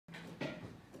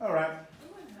All right.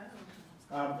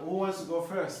 Who wants to go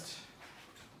first?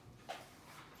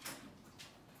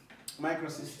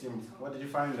 Microsystem. What did you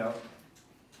find out?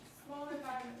 Small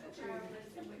environment that child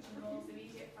lives in which involves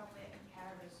immediate family and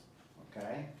carers.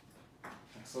 Okay.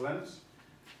 Excellent.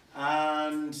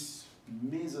 And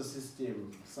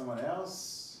mesosystem. Someone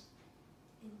else?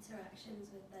 Interactions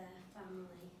with their family,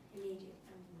 immediate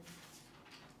family.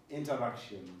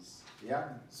 Interactions. Yeah.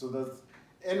 So does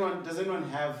anyone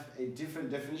have a different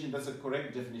definition? That's a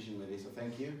correct definition, Melissa.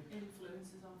 Thank you.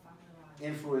 Influences on family life.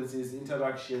 Influences,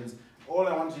 interactions. All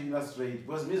I want to illustrate,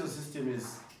 because mesosystem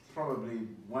is probably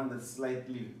one that's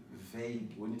slightly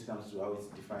vague when it comes to how it's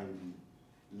defined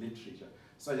in literature.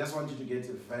 So I just want you to get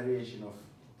a variation of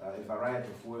a variety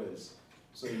of words,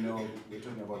 so you know we're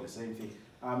talking about the same thing.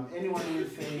 Anyone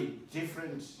with a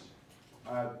different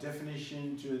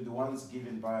definition to the ones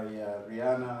given by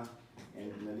Rihanna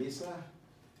and Melissa?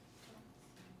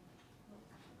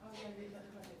 Oh yeah, they got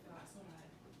the credit for that, it's alright.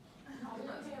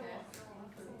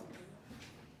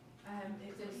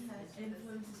 It just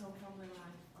influences on family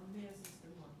life on the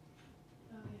system one.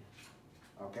 Oh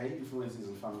yeah. Okay, influences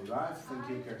on family life. Thank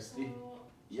you, Kirsty.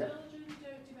 Yep. Children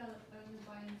don't develop only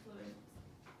by influence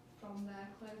from their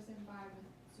close environment,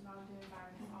 surrounding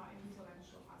environments are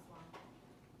influential as well.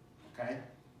 Okay,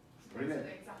 So brilliant.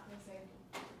 it's exactly the same.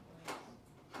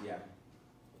 Yeah.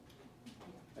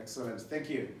 Excellent, thank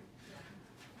you.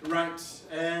 Right,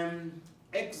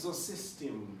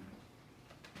 exosystem.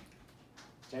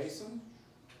 Jason?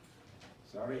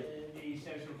 Sorry. The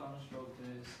social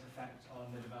constructors' effect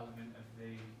on the development of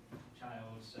the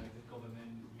child, so the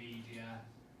government, media,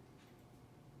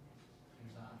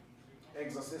 things like that.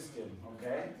 Exosystem,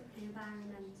 okay.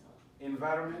 Environmental.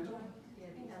 Environmental? Yeah,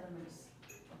 the elements.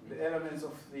 The elements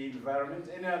of the environment.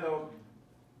 Any other?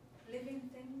 Living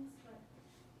things,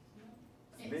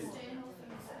 like Bit- External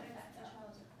things that affect the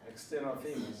child. External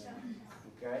things,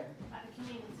 okay. Like the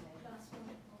community.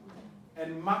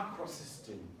 And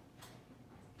macrosystem.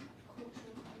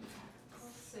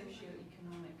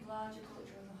 socio-economic, larger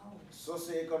culture as a whole.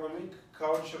 Socioeconomic,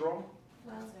 cultural,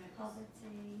 Wealth,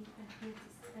 poverty, ethnicity.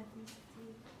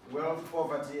 wealth,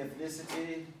 poverty,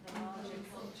 ethnicity, The larger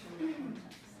cultural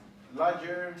context.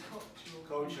 larger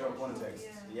cultural context.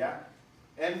 Yeah?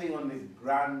 Anything on the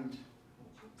grand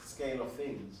scale of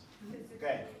things.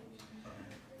 Okay.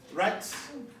 Right.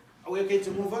 Are we okay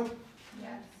to move on?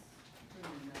 Yes.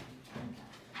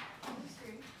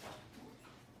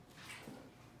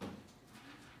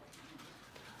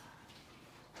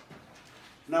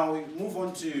 Now we move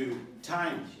on to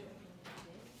time.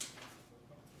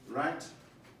 Right?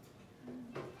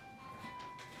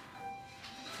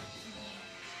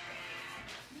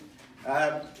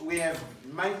 We have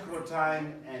micro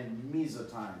time and meso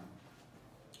time.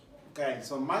 Okay,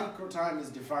 so micro time is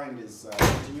defined as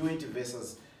continuity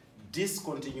versus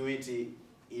discontinuity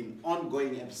in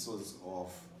ongoing episodes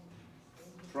of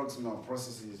proximal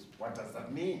processes. What does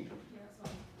that mean?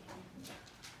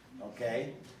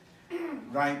 Okay,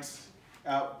 right.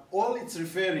 All it's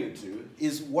referring to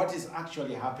is what is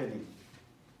actually happening,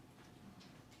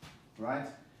 right?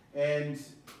 And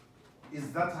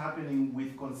is that happening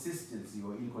with consistency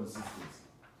or inconsistency?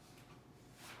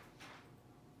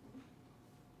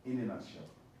 In a nutshell.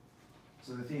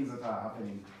 So the things that are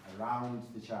happening around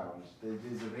the child,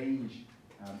 there's a range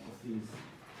of things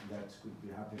that could be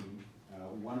happening.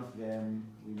 One of them,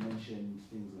 we mentioned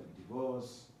things like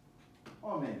divorce,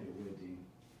 or maybe a wedding,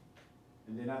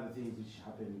 and then other things which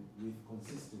happen with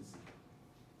consistency.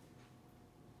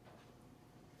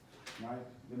 Right?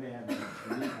 They may have an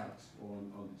impact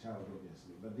on the child,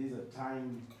 obviously, but these are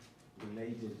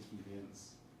time-related events.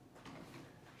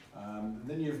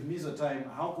 Then you have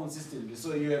mesotime, how consistently?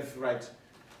 So you have, right,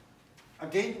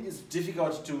 again, it's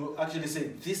difficult to actually say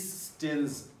this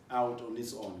stands out on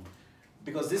its own,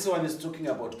 because this one is talking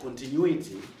about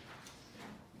continuity,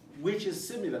 which is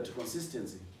similar to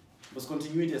consistency, because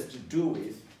continuity has to do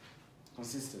with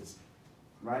consistency,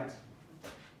 right?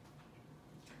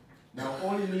 Now,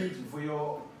 all you need for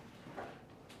your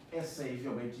essay, if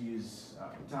you're going to use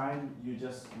time, you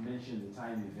just mention the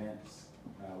time events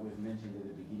we've mentioned at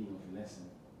the beginning of the lesson,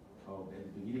 or at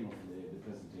the beginning of the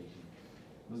presentation.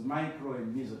 Because micro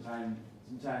and meso time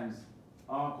sometimes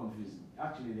are confusing.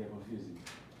 Actually, they're confusing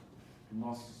to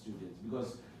most students,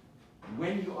 because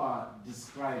when you are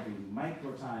describing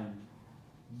micro time,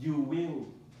 you will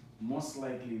most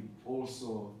likely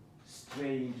also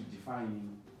stray into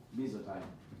defining meso time.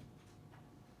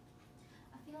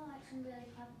 I feel like some really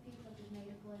clever people have just made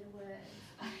up a load of words.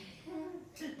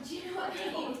 Do you know what I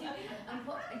mean? And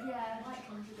put, yeah, like,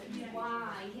 Yeah.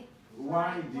 why?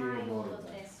 Why do you why avoid all of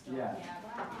that? this? stuff. Yeah.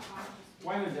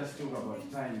 Why not just talk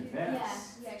about time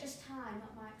events? Yeah, just time,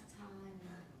 not micro time.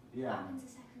 Yeah. What happens to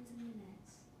seconds and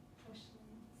minutes? Do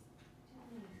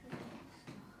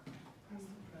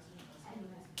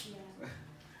you know what I mean?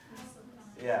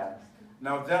 Yeah.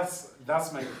 Now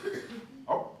that's my.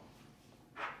 Oh.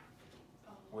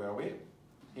 Where are we?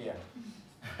 Here.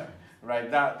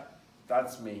 Right.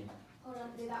 That's me. Hold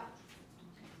on, do that.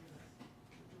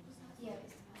 Yeah.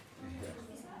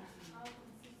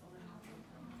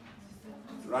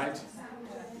 Right.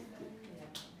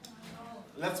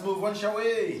 Let's move on, shall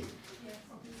we?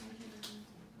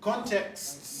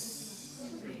 Context.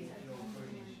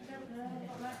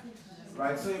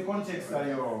 Right. So your context are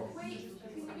your. Wait,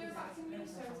 can you go back to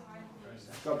meso time?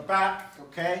 Go back.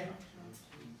 Okay.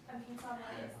 I mean,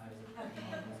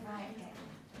 Right, okay.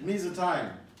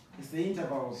 Mesotime. It's the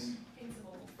intervals.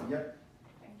 interval. Yep.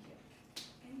 Thank you.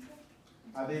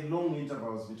 Are they long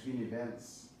intervals between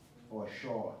events or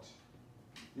short?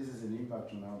 This is an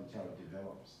impact on how the child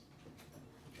develops.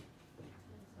 Okay.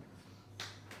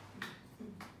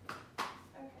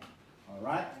 All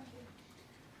right? Thank you.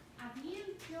 Have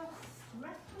you just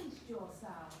referenced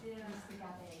yourself, Mr.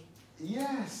 Gabby?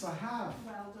 Yes, I have.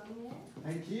 Well done, you.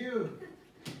 Thank you.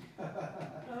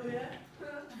 Oh, yeah?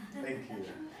 Thank you.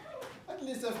 At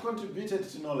least I've contributed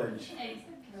to knowledge.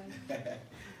 Exactly.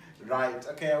 Right.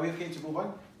 Okay, are we okay to move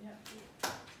on? Yeah.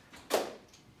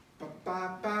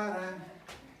 Ba-ba-ba-da.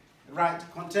 Right,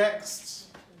 context.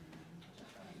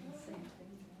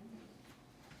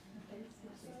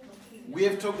 We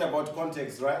have talked about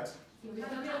context, right? I think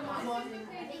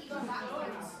you got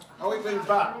backwards. Are we going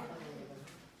back?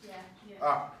 Yeah.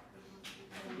 Ah.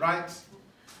 Right.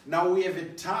 Now we have a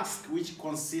task which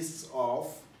consists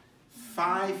of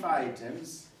 5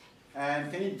 items.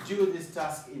 And can you do this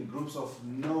task in groups of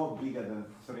no bigger than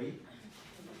 3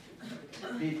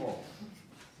 people?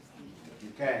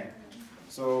 Okay.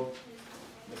 So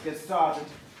let's get started.